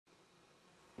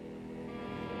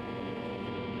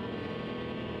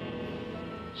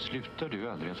Slutar du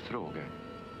aldrig att fråga?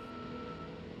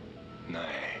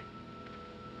 Nej.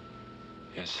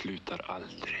 Jag slutar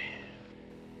aldrig.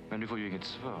 Men du får ju inget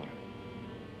svar.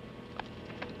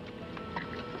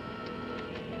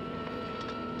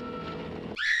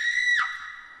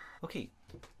 Okay,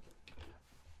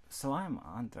 so I'm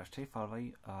Andras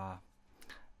Teilhard,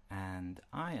 and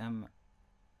I am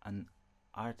an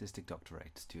artistic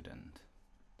doctorate student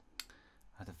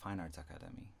at the Fine Arts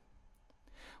Academy.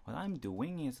 What I'm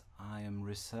doing is I am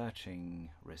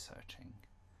researching,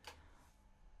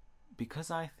 because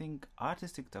I think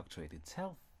artistic doctorate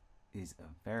itself is a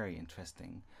very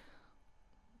interesting,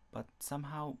 but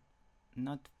somehow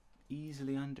not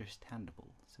easily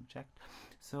understandable subject.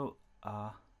 So,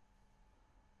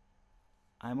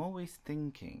 I'm always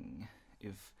thinking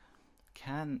if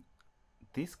can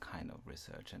this kind of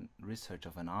research and research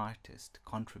of an artist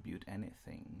contribute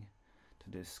anything to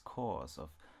this cause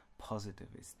of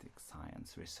positivistic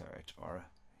science research or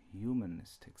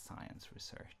humanistic science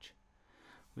research,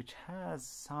 which has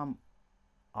some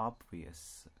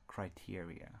obvious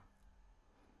criteria.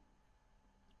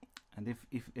 And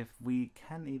if we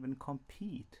can even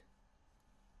compete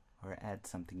or add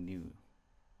something new.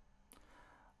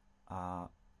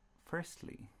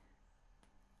 Firstly,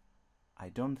 I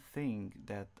don't think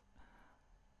that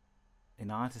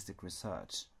in artistic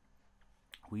research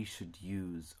we should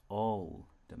use all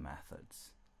the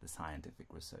methods the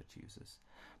scientific research uses,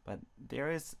 but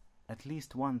there is at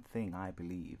least one thing I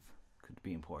believe could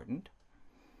be important.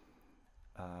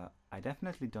 I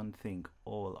definitely don't think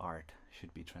all art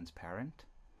should be transparent,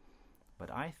 but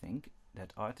I think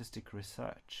that artistic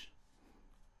research,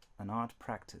 an art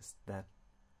practice that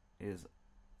is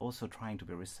also trying to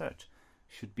be research,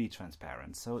 should be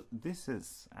transparent. So this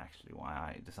is actually why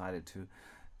I decided to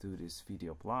do this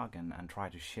video blog and try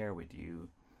to share with you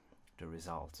the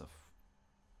results of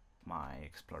my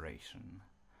exploration.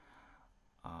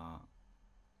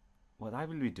 What I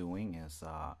will be doing is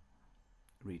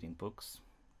reading books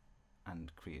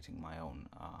and creating my own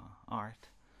art,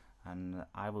 and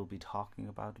I will be talking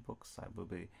about the books. I will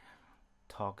be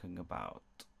talking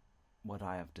about what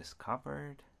I have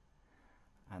discovered,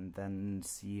 and then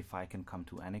see if I can come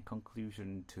to any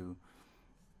conclusion to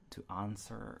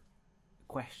answer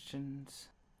questions.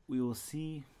 We will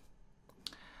see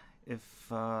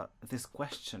if this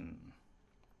question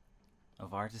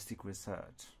of artistic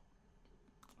research,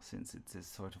 since it's a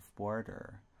sort of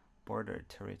border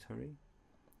territory,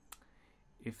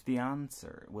 if the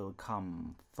answer will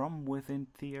come from within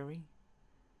theory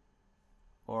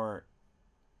or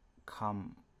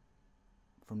come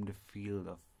from the field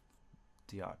of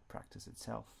the art practice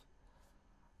itself.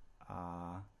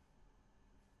 I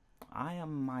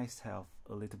am myself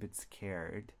a little bit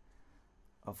scared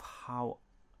of how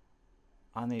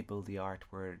unable the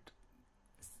art world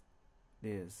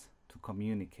is to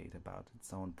communicate about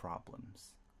its own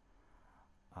problems.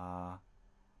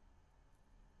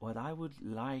 What I would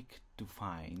like to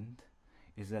find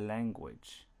is a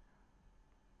language,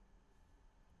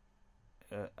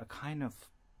 a kind of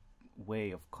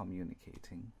way of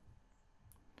communicating,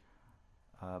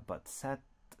 but set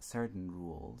certain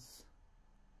rules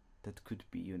that could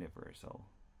be universal.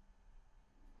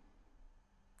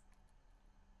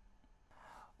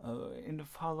 In the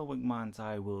following months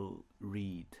I will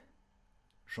read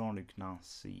Jean-Luc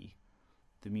Nancy,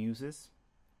 The Muses,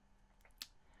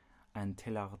 and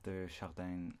Teilhard de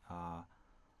Chardin,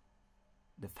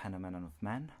 The Phenomenon of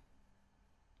Man.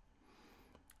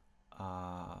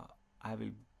 I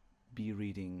will be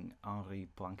reading Henri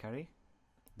Poincaré,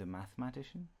 The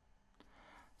Mathematician,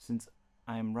 since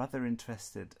I am rather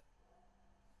interested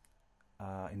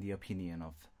in the opinion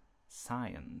of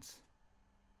science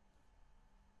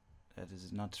that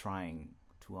is not trying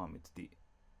to omit the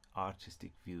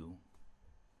artistic view.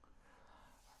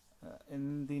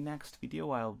 In the next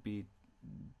video I'll be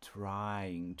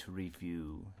trying to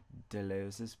review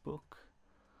Deleuze's book,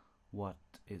 What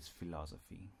is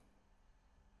Philosophy?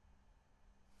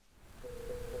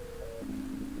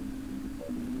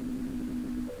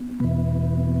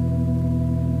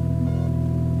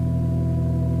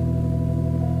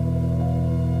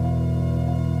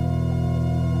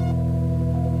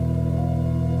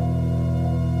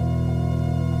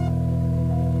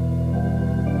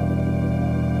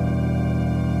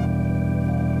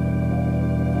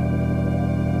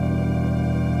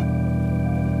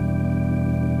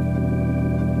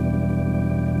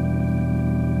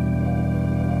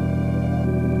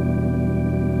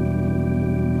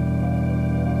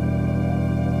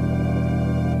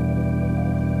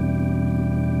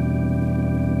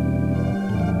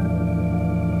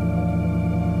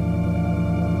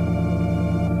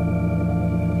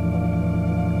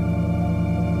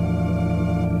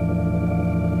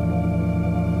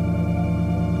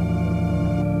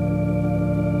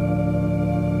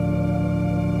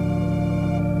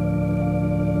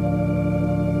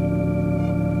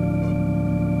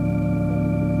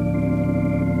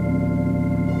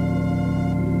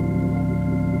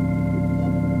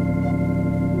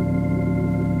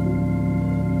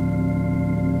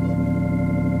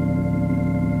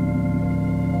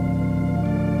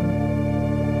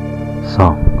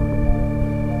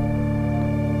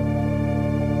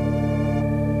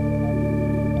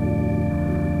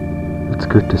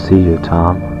 good to see you,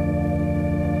 Tom.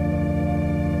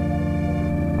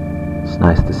 It's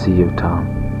nice to see you, Tom.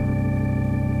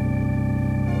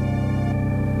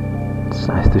 It's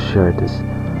nice to share this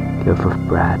loaf of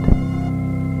bread.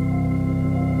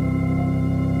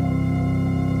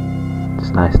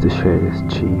 It's nice to share this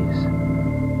cheese.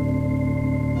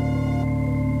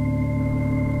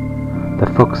 The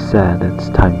fox said it's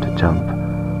time to jump.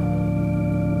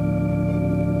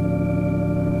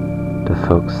 The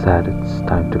fox said it's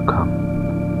time to come.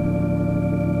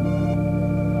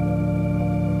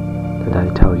 Did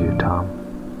I tell you, Tom?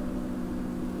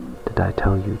 Did I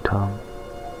tell you, Tom?